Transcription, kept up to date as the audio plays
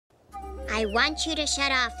I want you to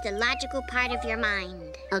shut off the logical part of your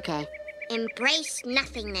mind. Okay. Embrace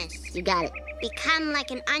nothingness. You got it. Become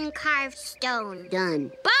like an uncarved stone. Done.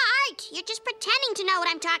 Bart! You're just pretending to know what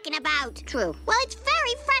I'm talking about. True. Well, it's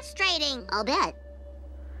very frustrating. I'll bet.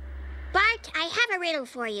 Bart, I have a riddle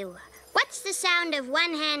for you. What's the sound of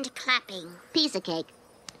one hand clapping? Piece of cake.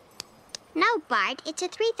 No, Bart. It's a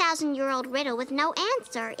 3,000-year-old riddle with no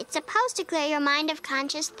answer. It's supposed to clear your mind of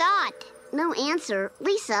conscious thought. No answer.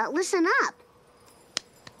 Lisa, listen up.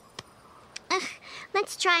 Ugh,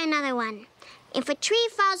 let's try another one. If a tree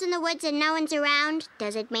falls in the woods and no one's around,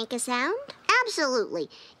 does it make a sound? Absolutely.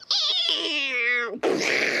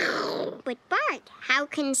 But Bart, how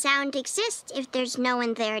can sound exist if there's no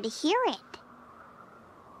one there to hear it?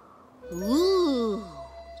 Ooh.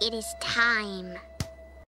 It is time.